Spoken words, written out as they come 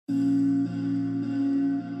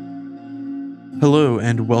Hello,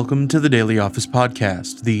 and welcome to the Daily Office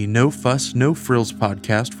Podcast, the No Fuss, No Frills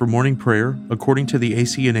podcast for morning prayer, according to the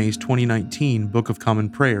ACNA's 2019 Book of Common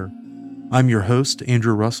Prayer. I'm your host,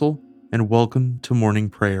 Andrew Russell, and welcome to morning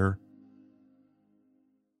prayer.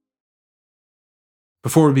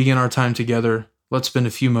 Before we begin our time together, let's spend a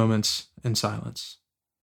few moments in silence.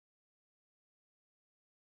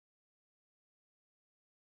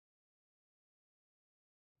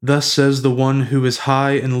 Thus says the one who is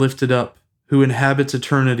high and lifted up, who inhabits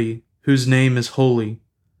eternity, whose name is holy.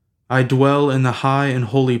 I dwell in the high and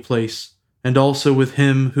holy place, and also with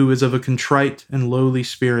him who is of a contrite and lowly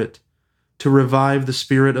spirit, to revive the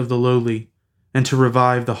spirit of the lowly, and to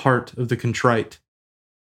revive the heart of the contrite.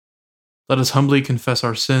 Let us humbly confess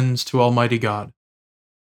our sins to Almighty God.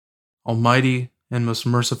 Almighty and most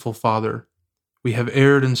merciful Father, we have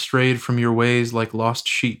erred and strayed from your ways like lost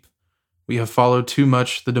sheep. We have followed too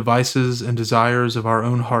much the devices and desires of our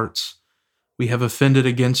own hearts. We have offended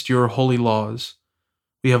against your holy laws.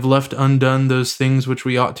 We have left undone those things which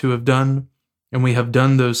we ought to have done, and we have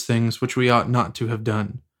done those things which we ought not to have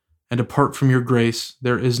done. And apart from your grace,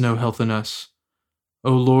 there is no health in us.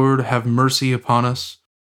 O Lord, have mercy upon us.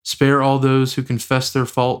 Spare all those who confess their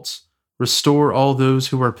faults. Restore all those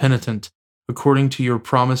who are penitent, according to your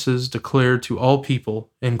promises declared to all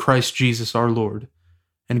people in Christ Jesus our Lord.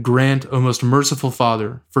 And grant, O most merciful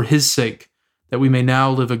Father, for his sake, that we may now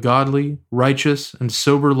live a godly, righteous, and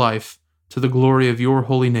sober life to the glory of your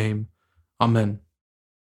holy name. Amen.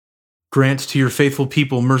 Grant to your faithful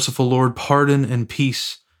people, merciful Lord, pardon and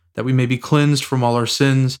peace, that we may be cleansed from all our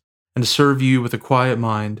sins and serve you with a quiet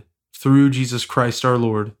mind, through Jesus Christ our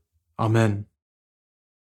Lord. Amen.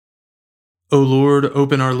 O Lord,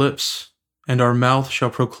 open our lips, and our mouth shall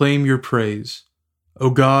proclaim your praise.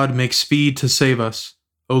 O God, make speed to save us.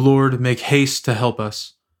 O Lord, make haste to help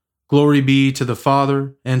us. Glory be to the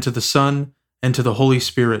Father, and to the Son, and to the Holy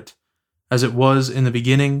Spirit, as it was in the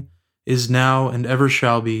beginning, is now, and ever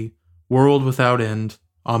shall be, world without end.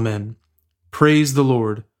 Amen. Praise the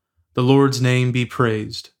Lord. The Lord's name be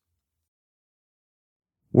praised.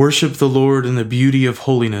 Worship the Lord in the beauty of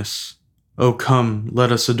holiness. O come, let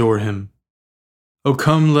us adore him. O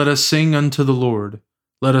come, let us sing unto the Lord.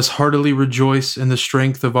 Let us heartily rejoice in the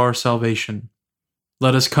strength of our salvation.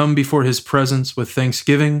 Let us come before his presence with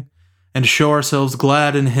thanksgiving, and show ourselves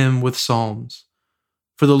glad in him with psalms.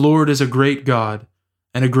 For the Lord is a great God,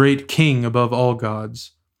 and a great King above all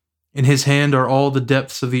gods. In his hand are all the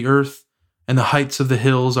depths of the earth, and the heights of the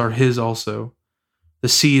hills are his also. The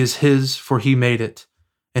sea is his, for he made it,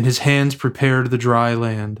 and his hands prepared the dry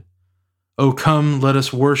land. O come, let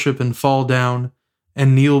us worship and fall down,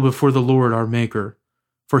 and kneel before the Lord our Maker.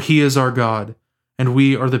 For he is our God, and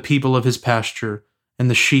we are the people of his pasture, and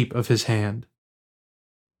the sheep of his hand.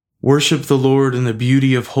 Worship the Lord in the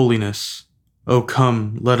beauty of holiness. O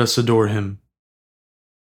come, let us adore him.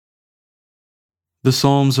 The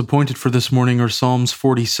psalms appointed for this morning are Psalms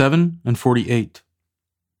 47 and 48.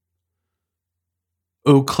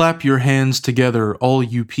 O clap your hands together, all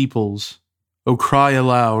you peoples. O cry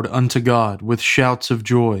aloud unto God with shouts of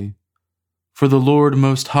joy. For the Lord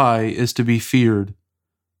Most High is to be feared.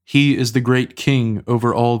 He is the great King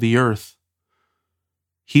over all the earth.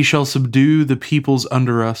 He shall subdue the peoples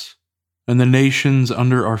under us, and the nations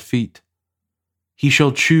under our feet. He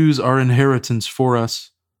shall choose our inheritance for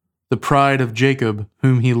us, the pride of Jacob,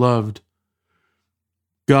 whom he loved.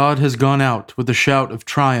 God has gone out with a shout of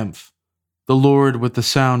triumph, the Lord with the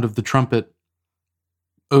sound of the trumpet.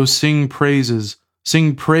 O sing praises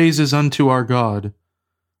unto our God.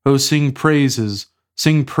 O sing praises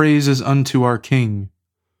unto our King.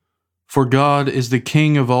 For God is the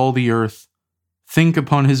King of all the earth. Think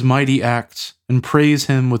upon his mighty acts, and praise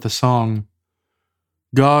him with a song.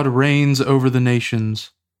 God reigns over the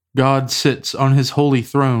nations. God sits on his holy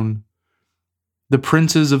throne. The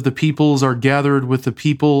princes of the peoples are gathered with the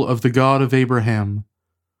people of the God of Abraham.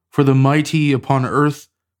 For the mighty upon earth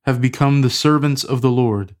have become the servants of the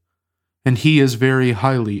Lord, and he is very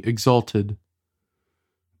highly exalted.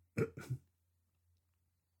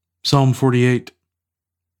 Psalm 48.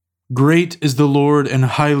 Great is the Lord and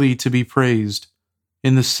highly to be praised,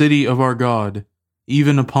 in the city of our God,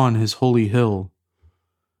 even upon his holy hill.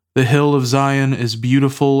 The hill of Zion is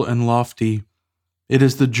beautiful and lofty. It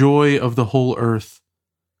is the joy of the whole earth.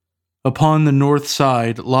 Upon the north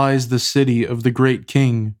side lies the city of the great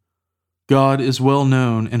King. God is well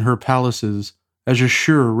known in her palaces as a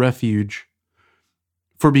sure refuge.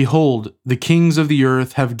 For behold, the kings of the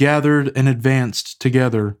earth have gathered and advanced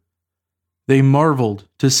together. They marveled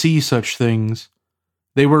to see such things.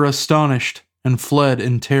 They were astonished and fled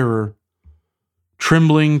in terror.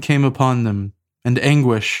 Trembling came upon them, and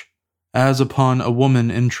anguish, as upon a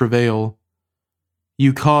woman in travail.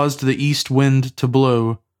 You caused the east wind to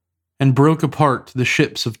blow, and broke apart the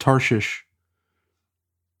ships of Tarshish.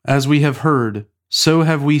 As we have heard, so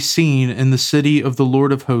have we seen in the city of the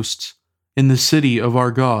Lord of hosts, in the city of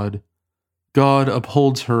our God. God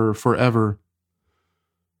upholds her forever.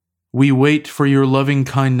 We wait for your loving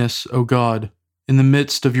kindness, O God, in the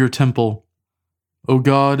midst of your temple. O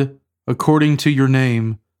God, according to your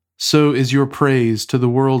name, so is your praise to the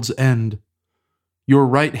world's end. Your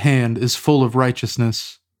right hand is full of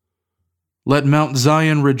righteousness. Let Mount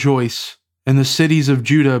Zion rejoice, and the cities of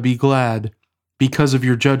Judah be glad, because of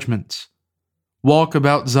your judgments. Walk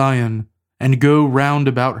about Zion, and go round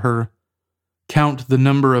about her. Count the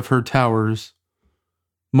number of her towers.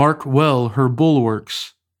 Mark well her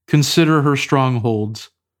bulwarks. Consider her strongholds,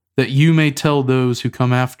 that you may tell those who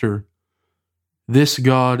come after. This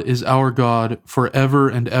God is our God forever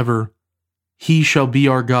and ever. He shall be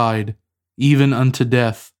our guide, even unto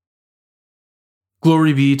death.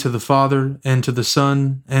 Glory be to the Father, and to the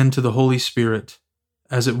Son, and to the Holy Spirit,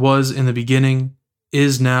 as it was in the beginning,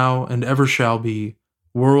 is now, and ever shall be,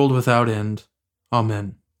 world without end.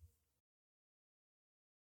 Amen.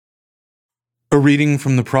 A reading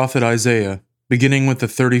from the prophet Isaiah, beginning with the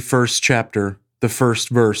 31st chapter, the first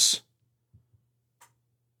verse.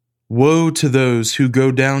 Woe to those who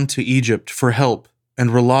go down to Egypt for help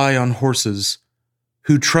and rely on horses,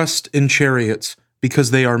 who trust in chariots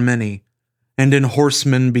because they are many, and in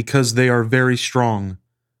horsemen because they are very strong,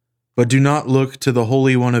 but do not look to the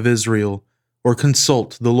Holy One of Israel or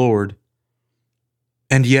consult the Lord.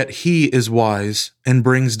 And yet he is wise and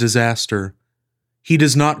brings disaster. He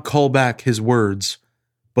does not call back his words,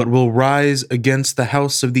 but will rise against the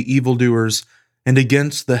house of the evildoers and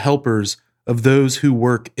against the helpers of those who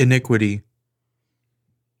work iniquity.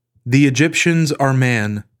 The Egyptians are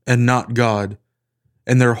man and not God,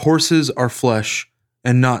 and their horses are flesh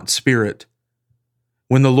and not spirit.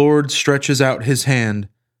 When the Lord stretches out his hand,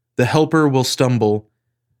 the helper will stumble,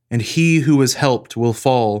 and he who is helped will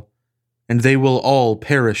fall, and they will all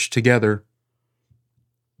perish together.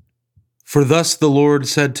 For thus the Lord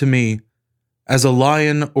said to me, as a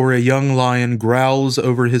lion or a young lion growls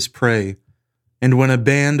over his prey, and when a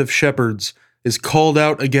band of shepherds is called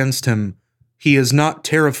out against him, he is not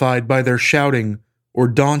terrified by their shouting or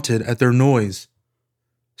daunted at their noise.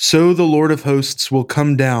 So the Lord of hosts will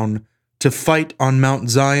come down to fight on Mount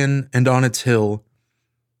Zion and on its hill.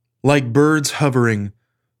 Like birds hovering,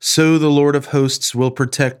 so the Lord of hosts will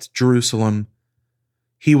protect Jerusalem.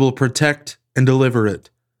 He will protect and deliver it.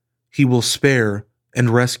 He will spare and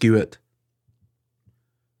rescue it.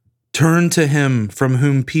 Turn to him from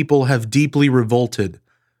whom people have deeply revolted,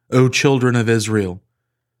 O children of Israel.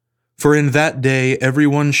 For in that day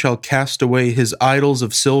everyone shall cast away his idols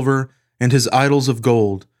of silver and his idols of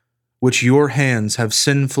gold, which your hands have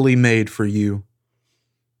sinfully made for you.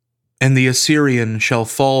 And the Assyrian shall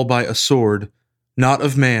fall by a sword, not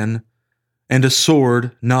of man, and a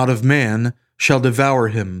sword, not of man, shall devour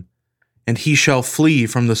him, and he shall flee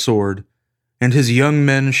from the sword, and his young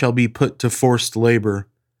men shall be put to forced labor.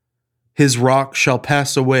 His rock shall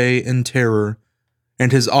pass away in terror,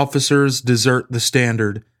 and his officers desert the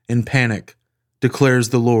standard in panic, declares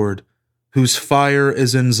the Lord, whose fire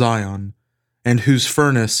is in Zion, and whose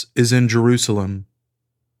furnace is in Jerusalem.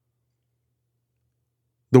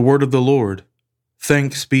 The word of the Lord.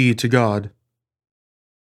 Thanks be to God.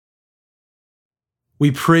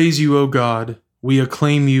 We praise you, O God. We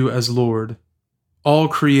acclaim you as Lord. All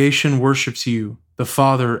creation worships you, the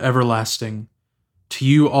Father everlasting. To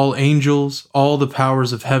you all angels, all the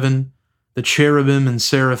powers of heaven, the cherubim and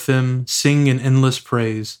seraphim sing in endless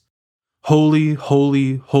praise. Holy,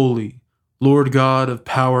 holy, holy, Lord God of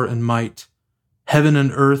power and might. Heaven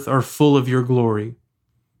and earth are full of your glory.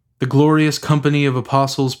 The glorious company of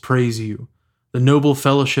apostles praise you. The noble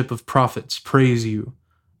fellowship of prophets praise you.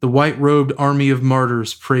 The white-robed army of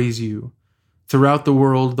martyrs praise you. Throughout the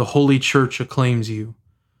world, the Holy Church acclaims you.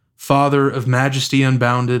 Father of majesty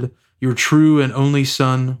unbounded, your true and only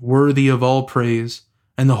Son, worthy of all praise,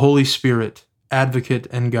 and the Holy Spirit, advocate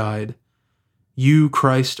and guide. You,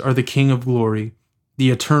 Christ, are the King of glory, the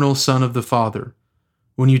eternal Son of the Father.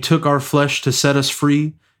 When you took our flesh to set us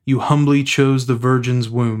free, you humbly chose the Virgin's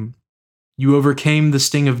womb. You overcame the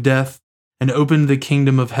sting of death and opened the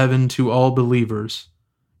kingdom of heaven to all believers.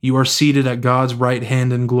 You are seated at God's right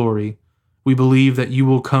hand in glory. We believe that you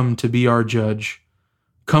will come to be our judge.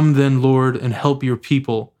 Come then, Lord, and help your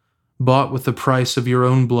people, bought with the price of your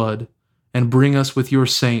own blood, and bring us with your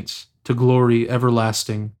saints to glory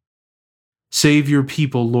everlasting. Save your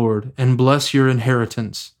people, Lord, and bless your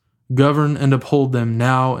inheritance. Govern and uphold them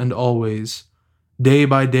now and always. Day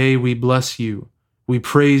by day we bless you. We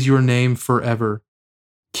praise your name forever.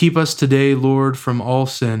 Keep us today, Lord, from all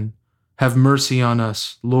sin. Have mercy on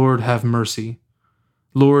us, Lord, have mercy.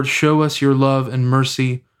 Lord, show us your love and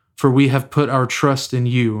mercy, for we have put our trust in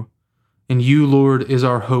you. In you, Lord, is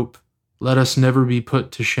our hope. Let us never be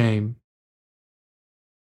put to shame.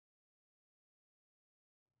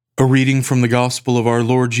 A reading from the Gospel of our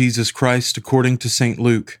Lord Jesus Christ according to St.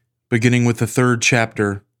 Luke, beginning with the 3rd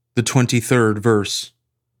chapter, the 23rd verse.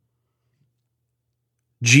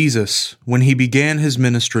 Jesus, when he began his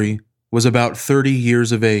ministry, was about 30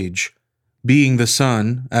 years of age, being the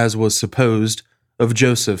son, as was supposed, of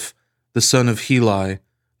Joseph, the son of Heli,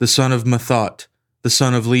 the son of Matthat, the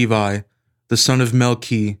son of Levi, the son of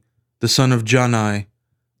Melchi, the son of Jannai,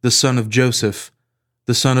 the son of Joseph,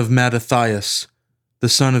 the son of Mattathias, the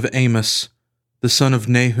son of Amos, the son of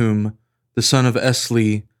Nahum, the son of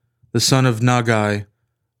Esli, the son of Nagai,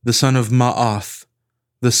 the son of Maath,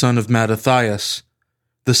 the son of Mattathias,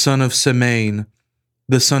 the son of Semein,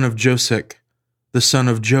 the son of Josek, the son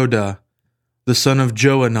of Joda, the son of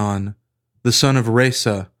Joanan, the son of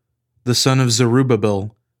Resa, the son of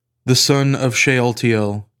Zerubbabel, the son of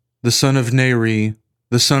Shealtiel, the son of Neri,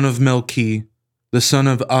 the son of Melchi, the son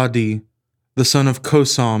of Adi, the son of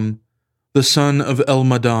Kosam, the son of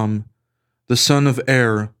Elmadam, the son of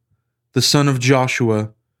Er, the son of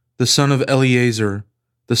Joshua, the son of Eleazar,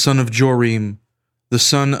 the son of Jorim, the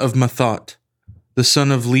son of Matthat, the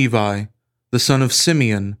son of Levi, the son of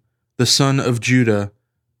Simeon, the son of Judah,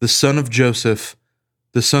 the son of Joseph,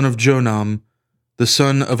 the son of Jonam, the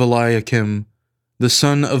son of Eliakim, the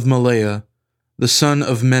son of Malaiah, the son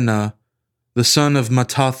of Menah, the son of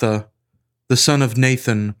Mattatha, the son of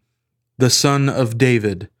Nathan, the son of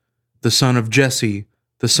David, the son of Jesse,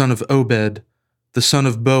 the son of Obed, the son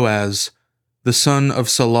of Boaz, the son of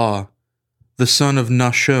Salah, the son of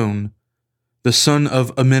Nahshon, the son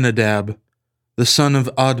of Aminadab, the son of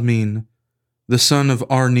Admin, the son of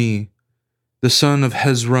Arni, the son of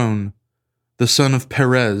Hezron, the son of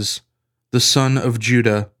Perez, the son of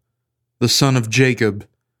Judah, the son of Jacob,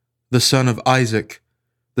 the son of Isaac,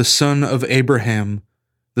 the son of Abraham,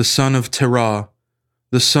 the son of Terah,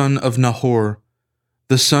 the son of Nahor,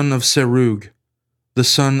 the son of Serug, the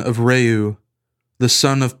son of Reu, the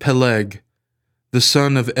son of Peleg, the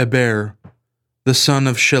son of Eber, the son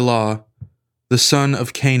of Shelah, the son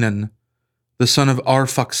of Canaan, the son of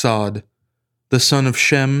Arphaxad, the son of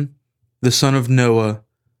Shem, the son of Noah,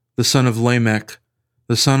 the son of Lamech,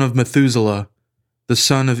 the son of Methuselah, the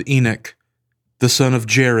son of Enoch, the son of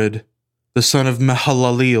Jared, the son of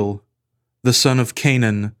Mahalaleel, the son of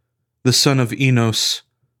Canaan, the son of Enos,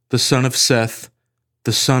 the son of Seth,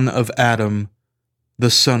 the son of Adam, the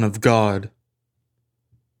Son of God.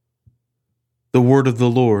 The word of the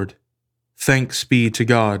Lord. Thanks be to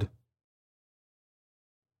God.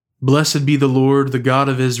 Blessed be the Lord, the God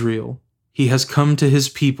of Israel. He has come to his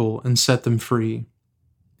people and set them free.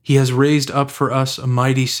 He has raised up for us a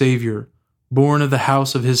mighty Savior, born of the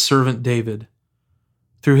house of his servant David.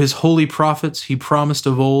 Through his holy prophets he promised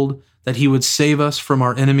of old that he would save us from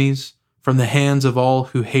our enemies, from the hands of all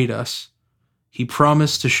who hate us. He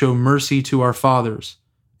promised to show mercy to our fathers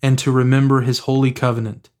and to remember his holy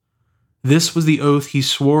covenant. This was the oath he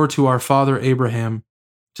swore to our father Abraham,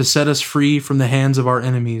 to set us free from the hands of our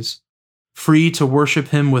enemies, free to worship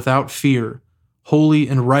him without fear, holy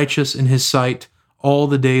and righteous in his sight all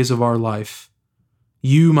the days of our life.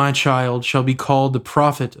 You, my child, shall be called the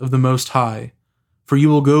prophet of the Most High, for you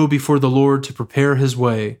will go before the Lord to prepare his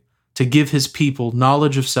way, to give his people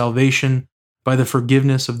knowledge of salvation by the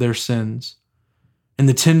forgiveness of their sins. In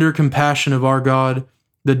the tender compassion of our God,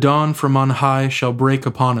 the dawn from on high shall break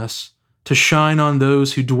upon us, to shine on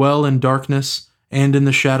those who dwell in darkness and in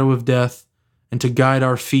the shadow of death, and to guide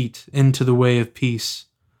our feet into the way of peace.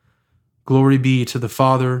 Glory be to the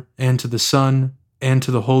Father, and to the Son, and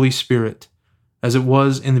to the Holy Spirit, as it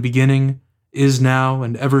was in the beginning, is now,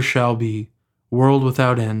 and ever shall be, world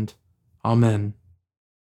without end. Amen.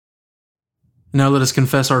 Now let us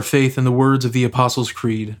confess our faith in the words of the Apostles'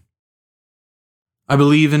 Creed. I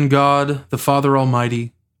believe in God, the Father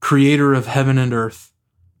Almighty, creator of heaven and earth.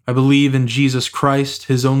 I believe in Jesus Christ,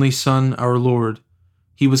 his only Son, our Lord.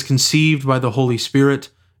 He was conceived by the Holy Spirit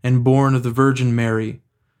and born of the Virgin Mary.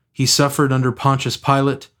 He suffered under Pontius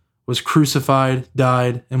Pilate, was crucified,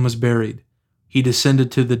 died, and was buried. He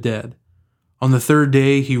descended to the dead. On the third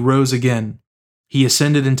day he rose again. He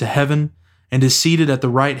ascended into heaven and is seated at the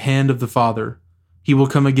right hand of the Father. He will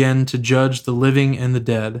come again to judge the living and the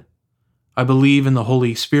dead. I believe in the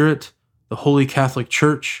Holy Spirit, the Holy Catholic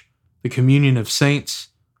Church, the communion of saints,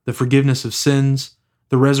 the forgiveness of sins,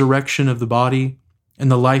 the resurrection of the body, and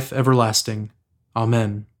the life everlasting.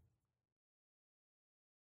 Amen.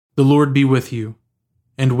 The Lord be with you,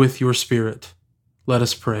 and with your spirit. Let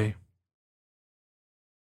us pray.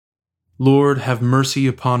 Lord, have mercy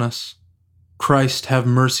upon us. Christ, have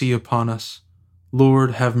mercy upon us.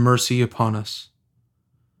 Lord, have mercy upon us.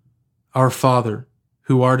 Our Father,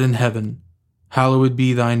 who art in heaven, hallowed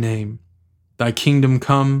be thy name. Thy kingdom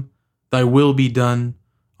come, thy will be done,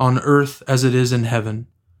 on earth as it is in heaven.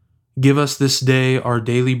 Give us this day our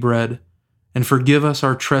daily bread, and forgive us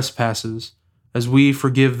our trespasses, as we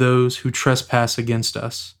forgive those who trespass against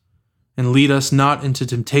us. And lead us not into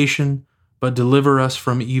temptation, but deliver us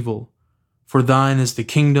from evil. For thine is the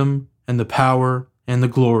kingdom, and the power, and the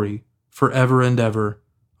glory, forever and ever.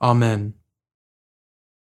 Amen.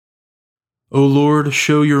 O Lord,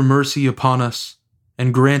 show your mercy upon us,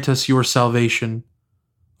 and grant us your salvation.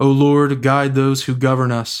 O Lord, guide those who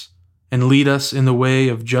govern us, and lead us in the way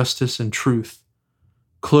of justice and truth.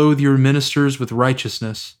 Clothe your ministers with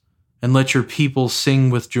righteousness, and let your people sing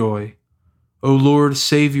with joy. O Lord,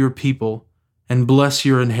 save your people, and bless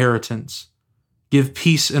your inheritance. Give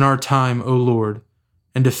peace in our time, O Lord,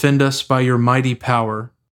 and defend us by your mighty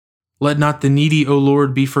power. Let not the needy, O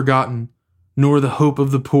Lord, be forgotten, nor the hope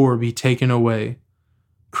of the poor be taken away.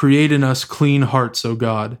 Create in us clean hearts, O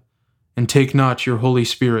God, and take not your Holy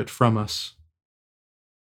Spirit from us.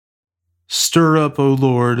 Stir up, O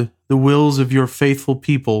Lord, the wills of your faithful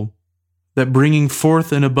people, that bringing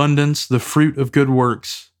forth in abundance the fruit of good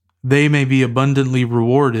works, they may be abundantly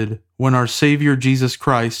rewarded when our Savior Jesus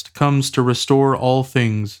Christ comes to restore all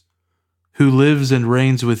things, who lives and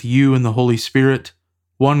reigns with you in the Holy Spirit,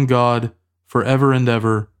 one God, forever and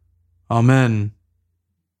ever. Amen.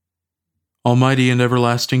 Almighty and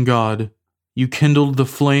everlasting God, you kindled the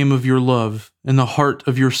flame of your love in the heart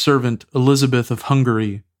of your servant Elizabeth of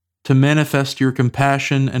Hungary, to manifest your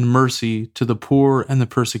compassion and mercy to the poor and the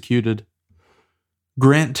persecuted.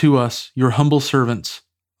 Grant to us, your humble servants,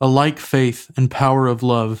 a like faith and power of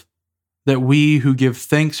love, that we who give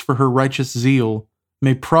thanks for her righteous zeal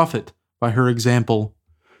may profit by her example.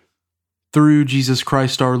 Through Jesus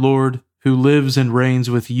Christ our Lord, who lives and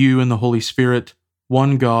reigns with you in the Holy Spirit,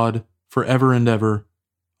 one God, forever and ever.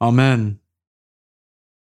 Amen.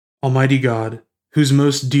 Almighty God, whose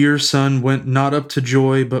most dear Son went not up to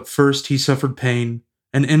joy, but first he suffered pain,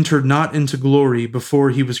 and entered not into glory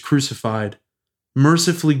before he was crucified,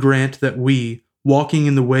 mercifully grant that we, walking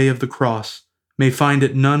in the way of the cross, may find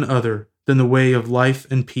it none other than the way of life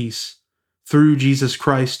and peace. Through Jesus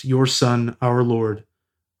Christ, your Son, our Lord.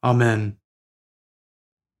 Amen.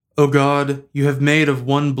 O God, you have made of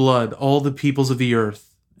one blood all the peoples of the earth,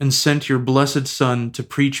 and sent your blessed Son to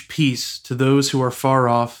preach peace to those who are far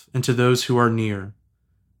off and to those who are near.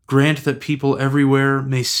 Grant that people everywhere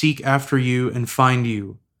may seek after you and find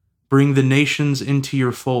you. Bring the nations into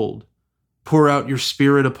your fold. Pour out your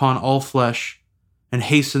Spirit upon all flesh, and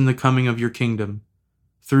hasten the coming of your kingdom.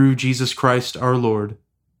 Through Jesus Christ our Lord.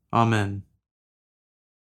 Amen.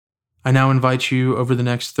 I now invite you over the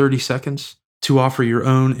next 30 seconds to offer your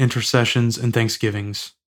own intercessions and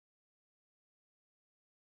thanksgivings.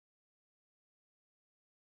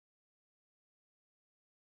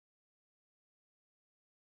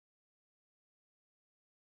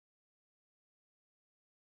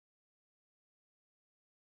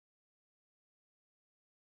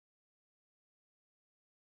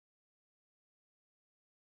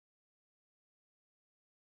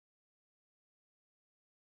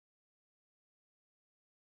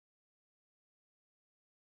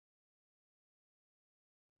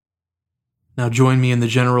 Now join me in the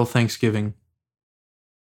general thanksgiving.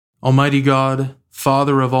 Almighty God,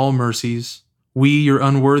 Father of all mercies, we, your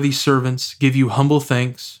unworthy servants, give you humble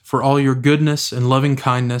thanks for all your goodness and loving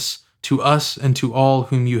kindness to us and to all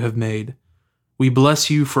whom you have made. We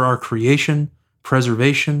bless you for our creation,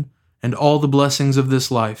 preservation, and all the blessings of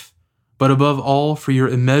this life, but above all for your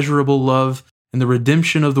immeasurable love and the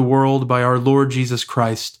redemption of the world by our Lord Jesus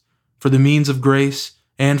Christ, for the means of grace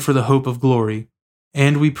and for the hope of glory.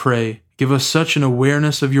 And we pray, give us such an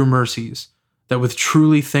awareness of your mercies, that with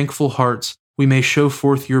truly thankful hearts we may show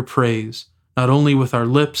forth your praise, not only with our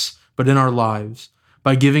lips, but in our lives,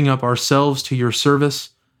 by giving up ourselves to your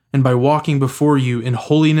service, and by walking before you in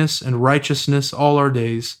holiness and righteousness all our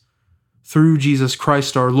days. Through Jesus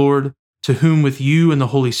Christ our Lord, to whom with you and the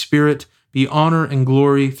Holy Spirit be honor and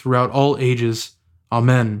glory throughout all ages.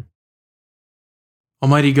 Amen.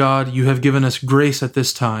 Almighty God, you have given us grace at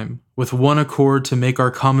this time, with one accord to make our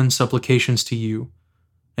common supplications to you.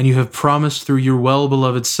 And you have promised through your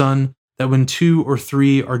well-beloved Son that when 2 or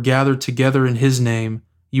 3 are gathered together in his name,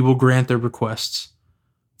 you will grant their requests.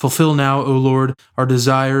 Fulfill now, O Lord, our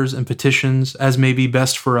desires and petitions as may be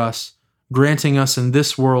best for us, granting us in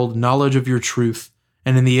this world knowledge of your truth,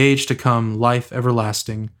 and in the age to come life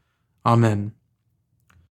everlasting. Amen.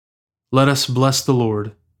 Let us bless the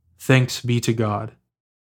Lord. Thanks be to God.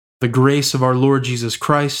 The grace of our Lord Jesus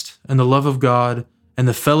Christ, and the love of God, and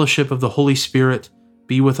the fellowship of the Holy Spirit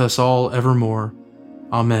be with us all evermore.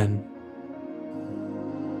 Amen.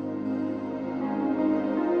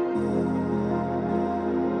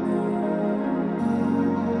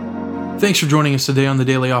 Thanks for joining us today on the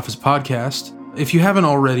Daily Office Podcast. If you haven't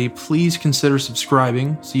already, please consider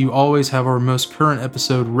subscribing so you always have our most current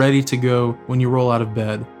episode ready to go when you roll out of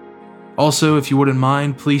bed. Also, if you wouldn't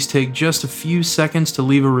mind, please take just a few seconds to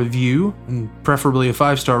leave a review, and preferably a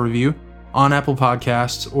 5-star review, on Apple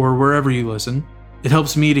Podcasts or wherever you listen. It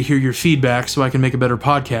helps me to hear your feedback so I can make a better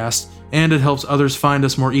podcast, and it helps others find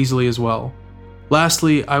us more easily as well.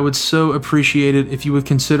 Lastly, I would so appreciate it if you would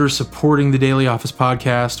consider supporting the Daily Office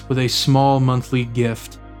Podcast with a small monthly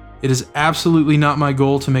gift. It is absolutely not my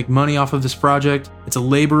goal to make money off of this project. It's a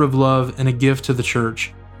labor of love and a gift to the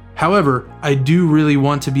church. However, I do really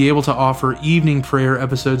want to be able to offer evening prayer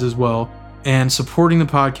episodes as well, and supporting the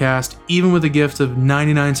podcast, even with a gift of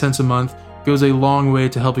 99 cents a month, goes a long way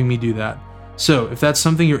to helping me do that. So, if that's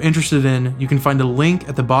something you're interested in, you can find a link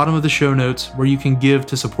at the bottom of the show notes where you can give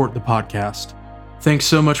to support the podcast. Thanks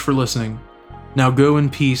so much for listening. Now go in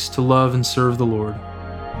peace to love and serve the Lord.